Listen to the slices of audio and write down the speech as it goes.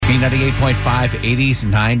B98.5, 80s,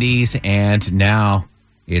 90s, and now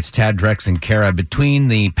it's Tad, Drex, and Kara. Between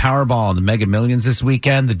the Powerball and the Mega Millions this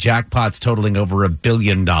weekend, the jackpot's totaling over $1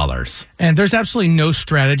 billion. And there's absolutely no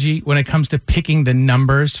strategy when it comes to picking the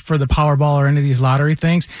numbers for the Powerball or any of these lottery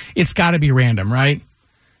things. It's got to be random, right?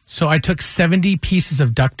 So I took 70 pieces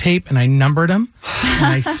of duct tape and I numbered them. And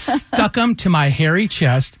I stuck them to my hairy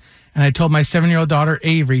chest. And I told my 7-year-old daughter,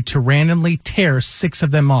 Avery, to randomly tear 6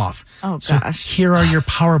 of them off. Oh, so gosh. Here are your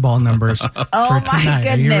Powerball numbers for tonight.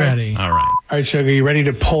 Are you ready? All right. All right, Sugar, you ready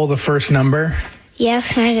to pull the first number?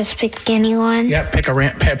 Yes, can I just pick anyone? Yep, pick a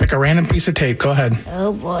random piece of tape. Go ahead.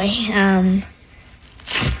 Oh, boy.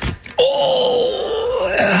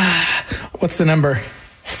 What's the number?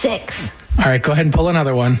 6. All right, go ahead and pull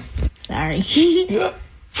another one. Sorry.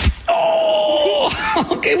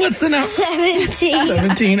 Okay, what's the number? 17.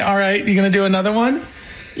 17. All right, you going to do another one?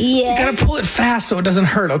 Yeah. You got to pull it fast so it doesn't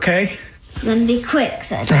hurt, okay? Then be quick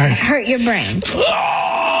so it doesn't hurt your brain.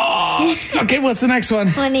 Okay, what's the next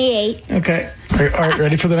one? 28. Okay. All right,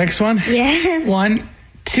 ready for the next one? Yeah. 1,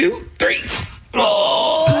 2, 3.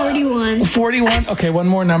 41. 41. Okay, one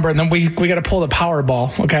more number, and then we got to pull the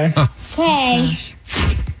Powerball, okay? Okay.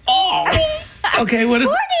 Okay, what is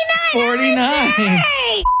 49.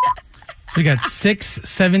 Hey! So we got 6,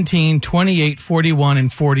 17, 28, 41,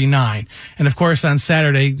 and 49. And of course, on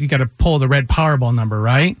Saturday, you got to pull the red Powerball number,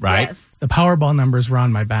 right? Right. Yes. The Powerball numbers were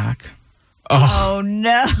on my back. Oh,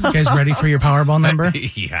 no. You guys ready for your Powerball number?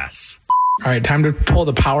 Yes. All right, time to pull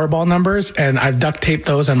the Powerball numbers, and I've duct taped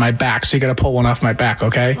those on my back, so you got to pull one off my back,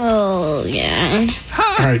 okay? Oh, yeah.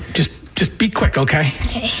 All right, just be quick, okay?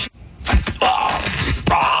 Okay.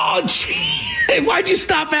 Oh, gee. Why'd you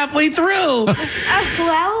stop halfway through? 12.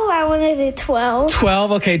 I want to do 12.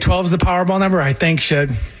 12. Okay, 12 is the Powerball number. All right, thanks,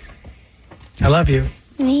 Shug. I love you.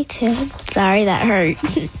 Me too. Sorry that hurt.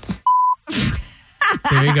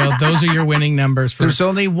 There you go. Those are your winning numbers. There's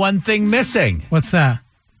only one thing missing. What's that?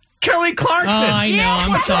 Kelly Clarkson. Oh, I know.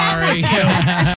 I'm sorry.